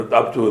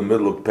up to the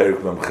middle of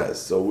Perik Mem Ches.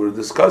 So we're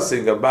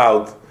discussing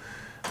about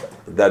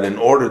that in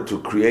order to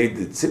create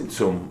the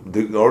tzimtzum,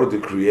 in order to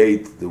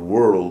create the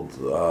world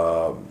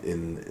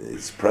in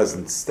its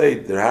present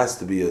state, there has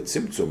to be a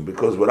tzimtzum,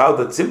 because without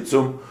the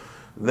tzimtzum,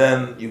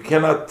 then you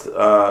cannot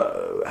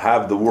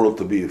have the world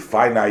to be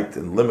finite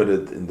and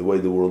limited in the way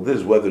the world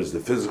is, whether it's the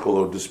physical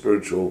or the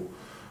spiritual,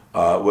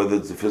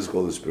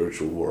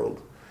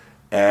 world.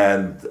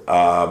 And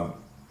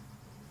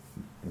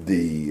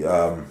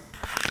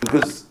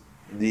because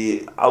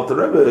the Alter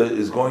Rebbe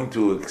is going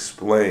to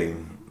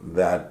explain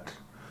that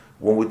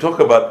when we talk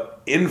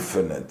about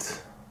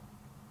infinite,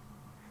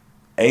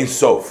 Ein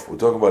Sof, we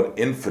talk about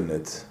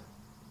infinite.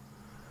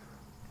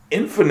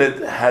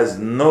 Infinite has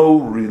no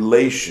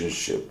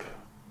relationship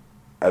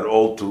at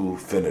all to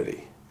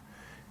finity.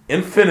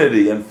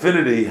 Infinity and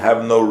finity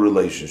have no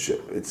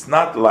relationship. It's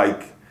not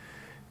like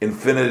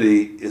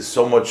infinity is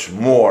so much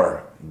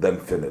more than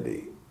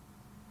finity.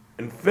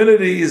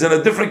 Infinity is in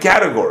a different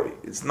category.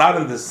 It's not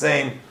in the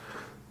same,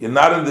 you're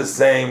not in the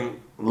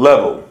same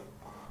level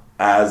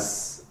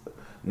as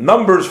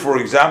numbers, for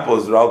example,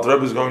 as the Alter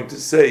Rebbe is going to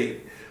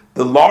say,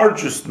 the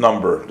largest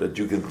number that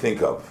you can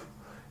think of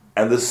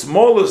and the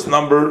smallest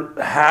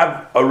number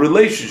have a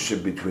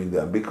relationship between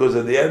them, because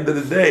at the end of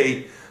the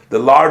day, the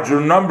larger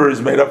number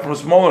is made up from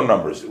smaller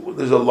numbers.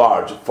 There's a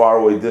large,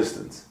 faraway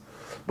distance.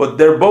 But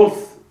they're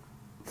both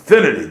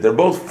finity, they're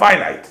both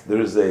finite.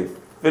 There's a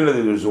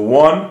finity, there's a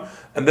one,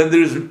 and then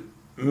there's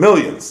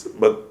millions.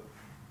 But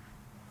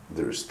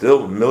there's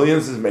still,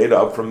 millions is made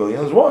up from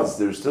millions ones.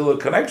 There's still a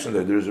connection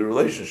there, there's a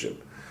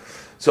relationship.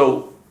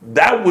 So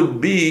that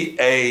would be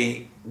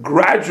a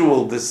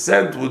gradual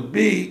descent, would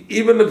be,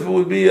 even if it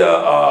would be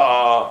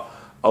a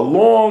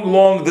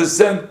long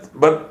descent,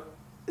 but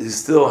you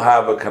still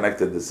have a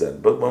connected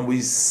descent. But when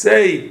we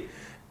say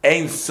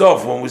Ein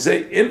Sof, when we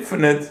say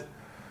infinite,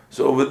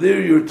 so over there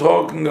you're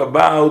talking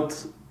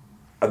about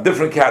a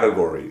different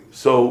category.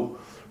 So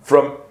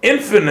from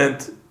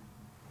infinite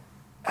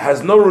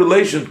has no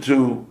relation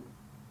to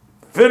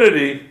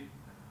infinity,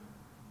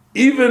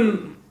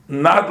 even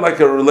not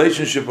like a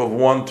relationship of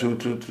 1 to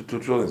 2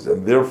 trillions.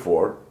 And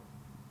therefore,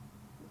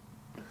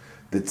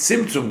 the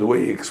tzimtzum, the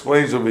way he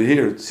explains over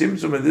here,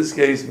 tzimtzum in this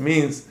case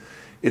means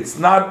it's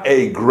not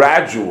a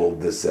gradual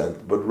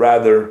descent, but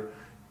rather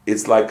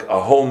it's like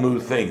a whole new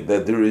thing,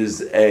 that there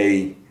is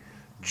a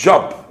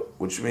jump,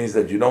 which means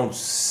that you don't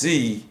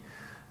see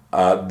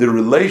the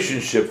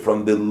relationship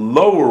from the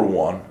lower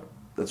one.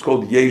 That's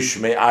called yesh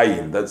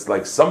me'ayin. That's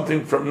like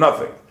something from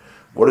nothing.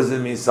 What does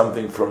it mean,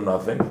 something from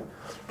nothing?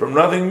 From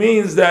nothing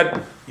means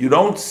that you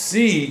don't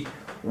see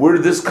where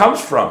this comes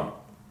from.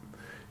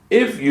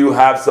 If you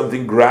have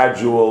something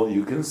gradual,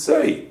 you can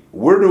say,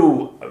 where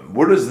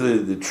does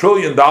the $1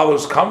 trillion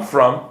come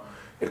from?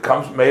 It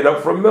comes made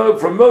up from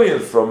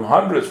millions, from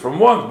hundreds, from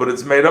ones, but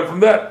it's made up from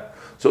that.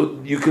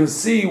 So you can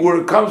see where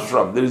it comes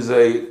from. There's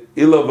a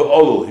ilah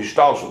v'olul,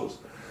 hishtalshelus.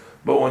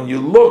 But when you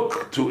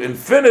look to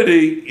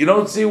infinity, you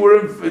don't see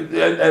where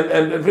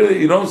and infinity,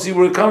 you don't see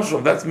where it comes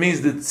from. That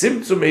means the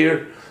tzimtzum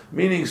here,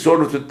 meaning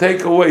sort of to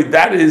take away.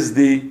 That is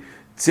the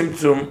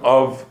tzimtzum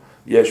of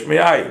yesh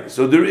me'ayin.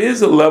 So there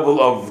is a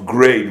level of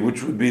grade,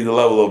 which would be the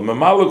level of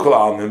memala kol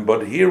almin,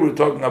 but here we're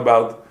talking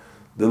about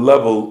the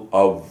level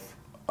of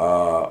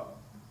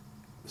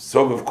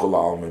sovav kol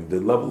almin, the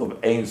level of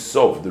Ein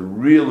Sof, the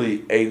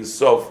really Ein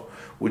Sof,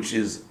 which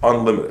is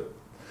unlimited.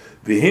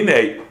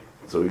 V'hinei,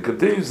 so he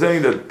continues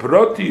saying that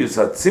protius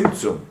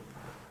hatzimtzum,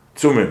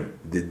 tzumim,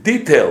 the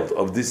details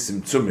of this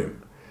tzimtzumim,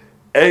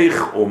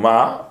 eich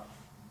uma,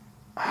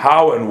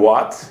 how and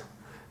what,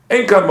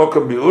 ein kan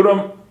mokam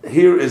bi'uram,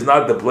 here is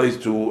not the place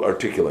to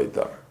articulate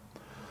them.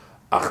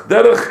 Ach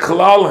derech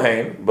klal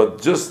hein,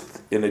 but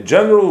just in a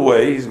general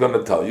way, he's going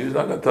to tell you. He's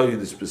not going to tell you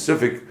the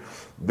specific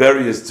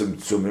various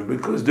tzimtzumim,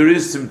 because there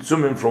is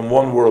tzimtzumim from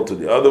one world to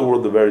the other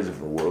world, the various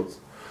different worlds.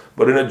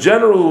 But in a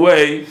general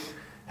way,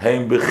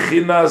 hein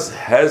bechinas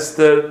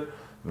hester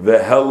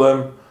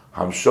vehelem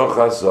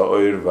hamshochas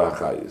ha'oir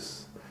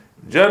v'achayis.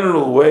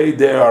 General way,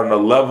 they are on a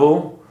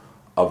level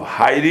of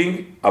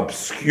hiding,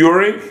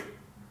 obscuring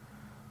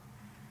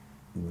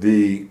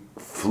the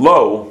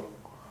flow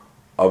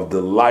of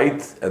the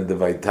light and the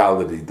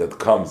vitality that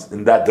comes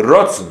in that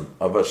rotzen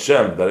of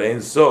Hashem, that Ein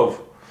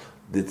Sof,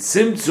 the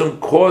tzimtzum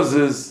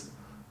causes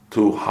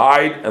to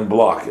hide and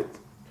block it,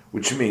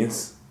 which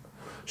means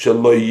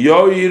shelo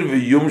yoir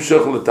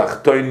v'yumshach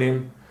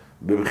letachtoinim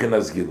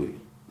b'bechinas gilui,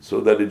 so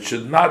that it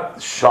should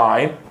not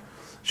shine,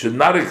 should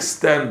not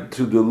extend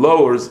to the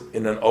lowers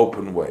in an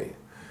open way.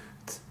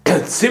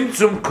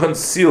 Tzimtzum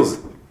conceals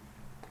it.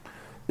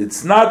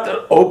 It's not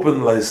an open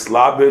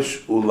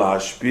leislabish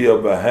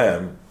ulashpia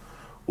bahem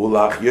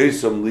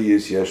ulachyosam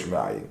liyis yesh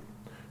me'ayin,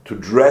 to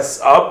dress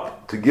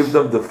up, to give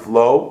them the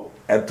flow,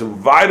 and to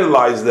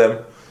vitalize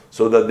them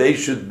so that they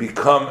should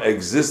become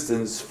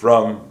existence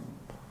from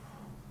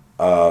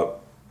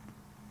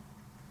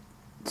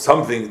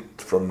something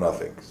from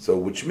nothing. So,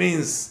 which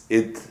means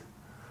it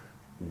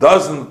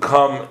doesn't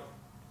come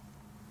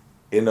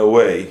in a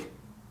way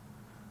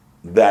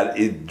that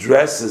it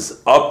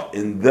dresses up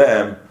in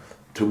them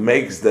to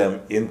make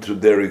them into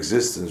their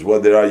existence,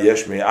 whether they are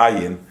yesh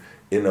me'ayin,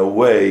 in a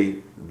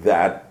way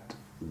that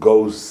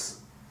goes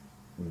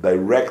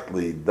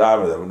directly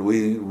down.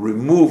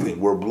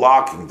 We're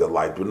blocking the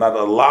light. We're not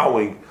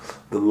allowing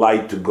the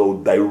light to go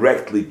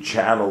directly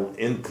channel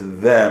into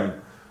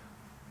them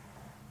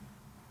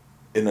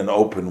in an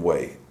open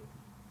way.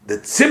 The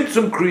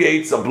tzimtzum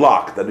creates a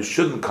block that it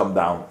shouldn't come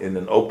down in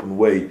an open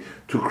way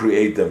to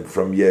create them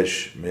from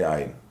yesh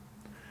me'ayin.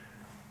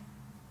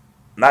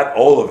 Not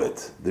all of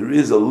it. There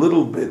is a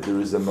little bit. There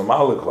is a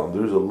mamalekon.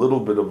 There is a little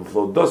bit of a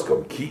flow does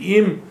come.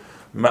 Ki'im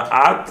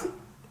ma'at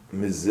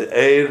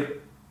mizeir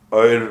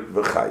oir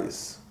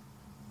v'chayis.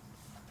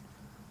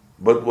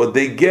 But what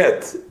they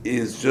get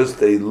is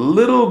just a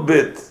little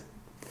bit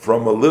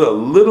from a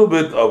little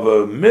bit of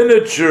a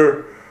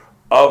miniature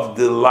of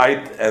the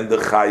light and the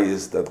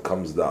chayis that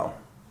comes down.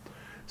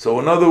 So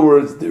in other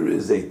words, there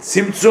is a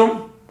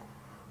tzimtzum,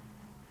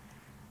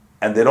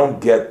 and they don't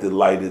get the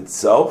light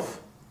itself.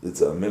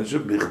 It's a miniature,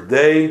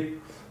 bichdei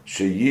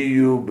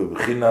sheyiyu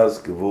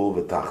bebchinas gevul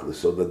v'tachlis,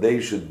 so that they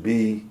should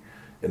be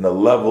in a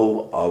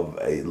level of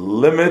a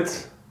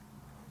limit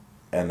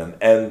and an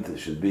end. It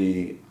should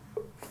be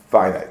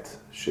finite.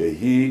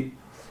 Shehi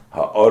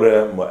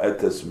ha'ore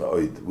mo'etes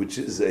me'oid, which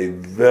is a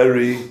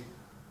very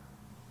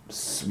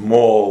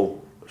small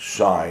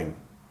shine,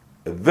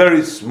 a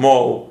very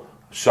small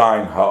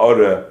shine,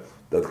 ha'ore,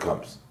 that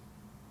comes.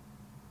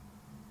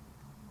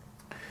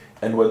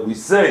 And when we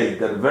say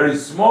that very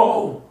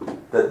small,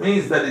 that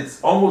means that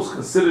it's almost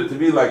considered to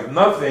be like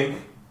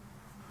nothing.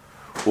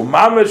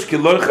 Umamesh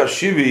kiloi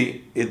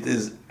chashivi, it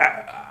is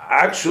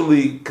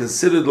actually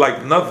considered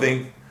like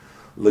nothing.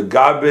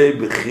 Legabe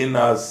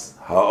bechinas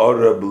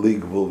ha'ora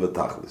b'li gvul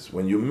v'tachlis.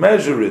 When you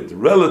measure it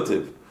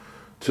relative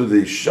to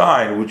the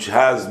shine, which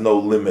has no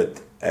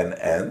limit and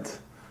end,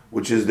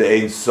 which is the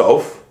Ein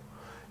Sof,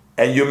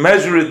 and you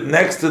measure it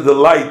next to the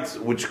light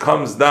which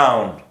comes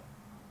down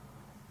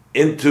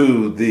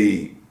into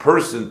the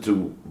person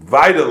to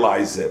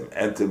vitalize him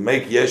and to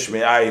make yesh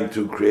me'ayin,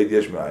 to create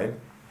yesh me'ayin,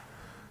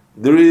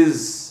 there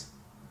is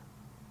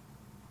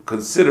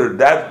considered,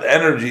 that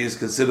energy is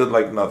considered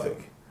like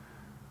nothing.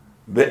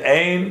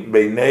 Be'ein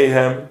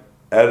beinehem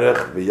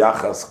erech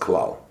v'yachas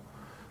klal.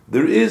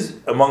 There is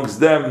amongst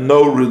them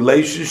no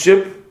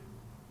relationship,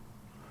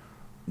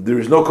 there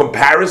is no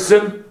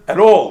comparison at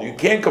all. You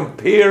can't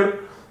compare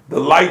the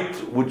light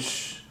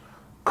which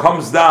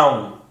comes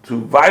down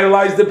to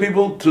vitalize the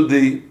people to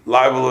the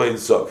level of Ein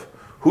Sof.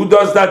 Who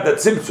does that? That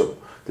tzimtzum.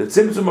 The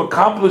tzimtzum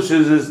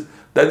accomplishes is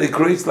that it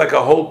creates like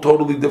a whole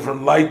totally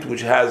different light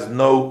which has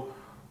no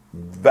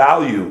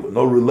value,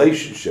 no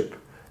relationship,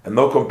 and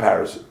no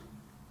comparison.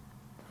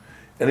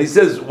 And he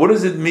says, what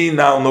does it mean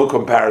now, no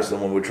comparison,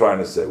 when we're trying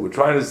to say? We're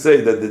trying to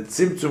say that the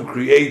tzimtzum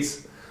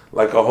creates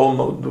like a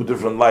whole new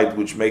different light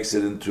which makes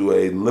it into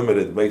a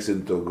limited, makes it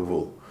into a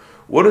gevul.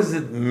 What does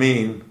it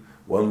mean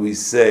when we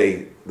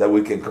say that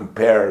we can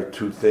compare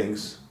two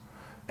things?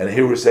 And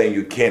here we're saying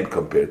you can't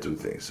compare two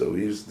things. So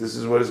this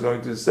is what he's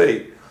going to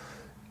say.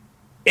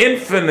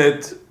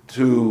 Infinite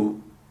to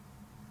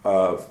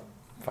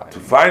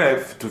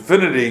finite, to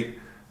infinity,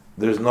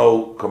 there's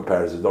no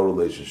comparison, no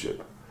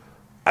relationship.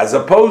 As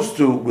opposed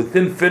to with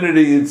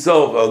infinity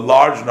itself, a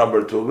large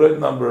number to a great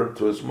number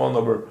to a small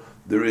number,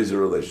 there is a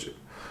relationship.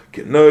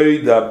 As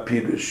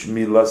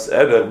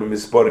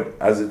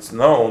it's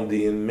known,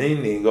 the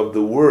meaning of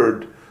the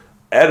word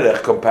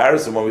erech,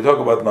 comparison, when we talk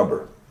about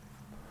number.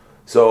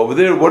 So over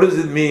there, what does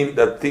it mean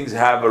that things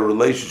have a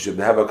relationship,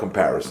 they have a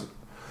comparison?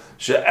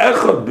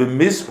 She'echad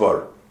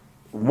b'mispar,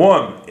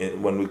 one,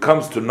 when it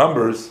comes to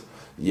numbers,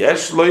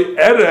 yesh loy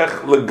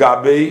erech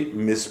legabe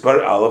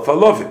mispar aleph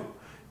alofim.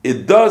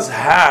 It does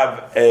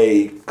have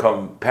a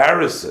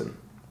comparison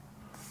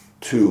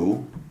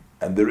to,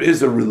 and there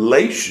is a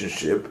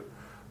relationship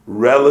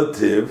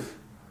relative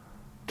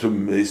to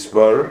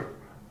mispar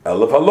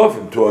aleph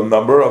alofim, to a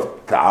number of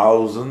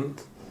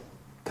 1,000,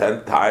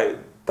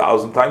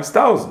 10,000 times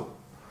 1,000,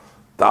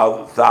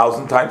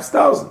 1,000 times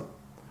 1,000.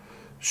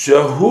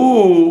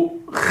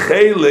 Shehu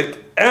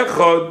chelik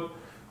echad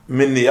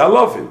mini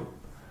alofim,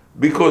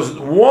 because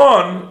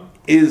one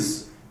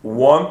is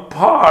one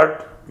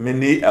part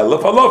mini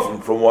aleph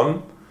alofim,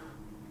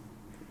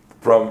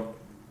 from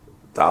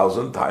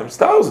 1,000 times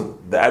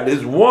 1,000. That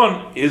is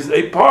one is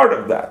a part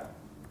of that.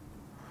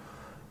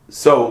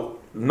 So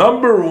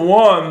number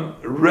one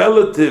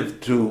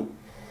relative to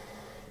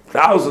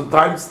 1,000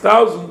 times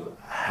 1,000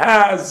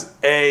 has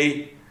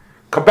a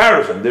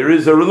comparison. There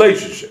is a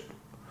relationship.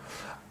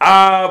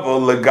 But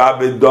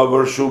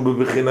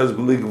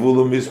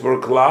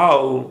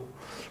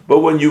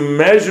when you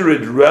measure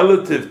it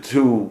relative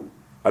to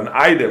an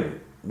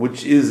item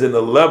which is in a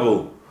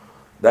level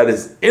that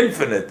is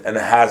infinite and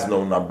has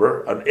no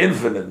number, an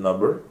infinite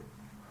number,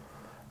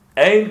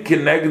 so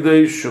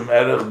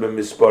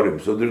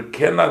there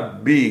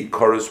cannot be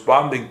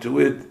corresponding to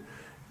it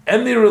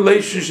any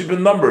relationship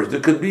in numbers. There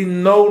could be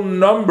no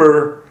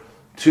number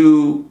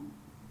to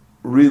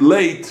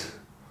relate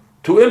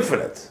to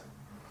infinite.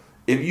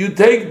 If you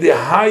take the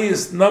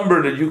highest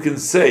number that you can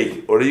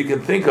say or that you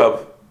can think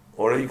of,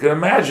 or you can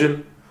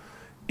imagine,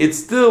 it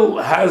still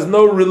has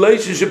no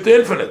relationship to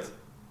infinite.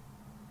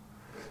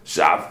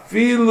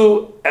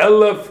 Sha'afilu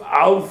elef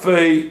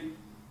alfei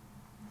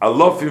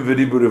alofim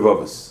v'ribu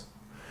revavos.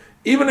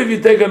 Even if you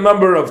take a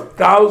number of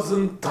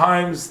 1,000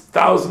 times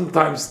 1,000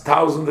 times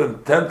 1,000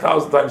 and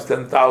 10,000 times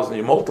 10,000,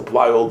 you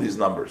multiply all these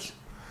numbers,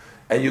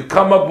 and you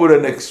come up with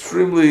an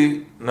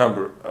extremely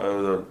number,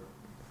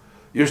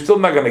 you're still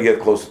not going to get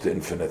closer to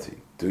infinity.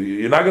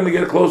 You're not going to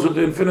get closer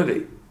to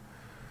infinity.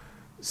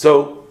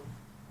 So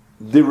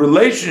the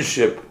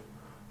relationship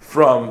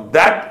from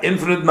that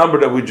infinite number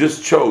that we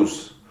just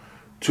chose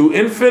to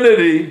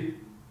infinity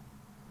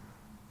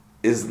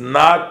is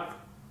not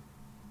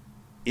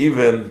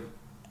even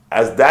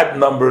as that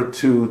number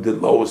to the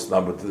lowest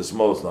number, to the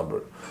smallest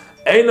number.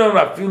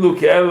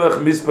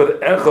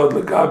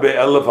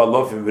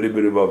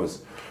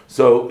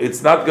 So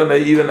it's not going to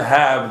even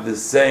have the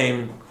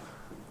same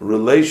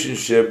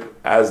relationship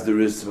as there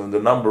is from the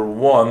number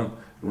one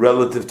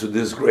relative to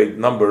this great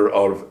number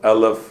of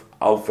Elef,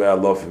 Alfei,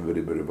 Alofim,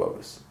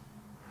 V'ribiribavos.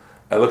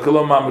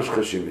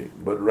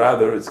 But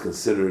rather it's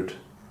considered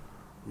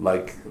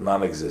like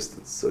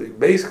non-existence. So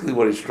basically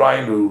what he's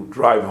trying to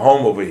drive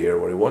home over here,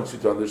 what he wants you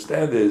to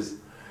understand is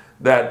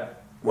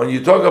that when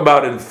you talk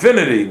about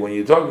infinity, when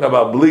you're talking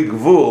about Bli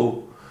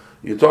Gvul,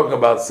 you're talking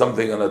about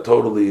something in a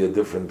totally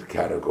different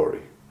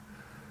category.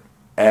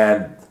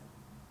 And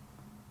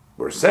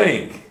we're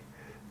saying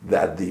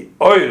that the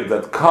oil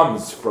that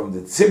comes from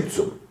the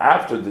Tzimtzum,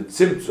 after the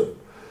Tzimtzum,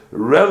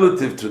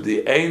 relative to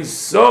the Ein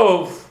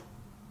Sof,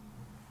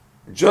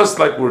 just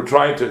like we're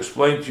trying to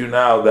explain to you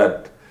now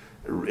that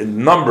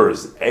in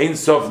numbers, Ein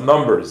Sof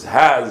numbers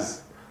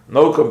has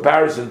no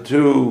comparison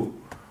to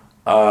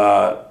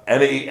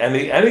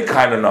any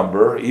kind of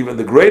number, even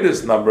the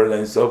greatest number in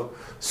Ein Sof.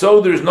 So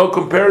there's no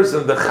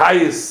comparison, the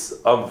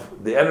Chayis of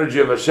the energy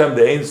of Hashem,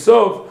 the Ein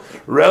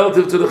Sof,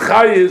 relative to the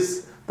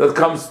Chayis that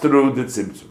comes through the Tzimtzum.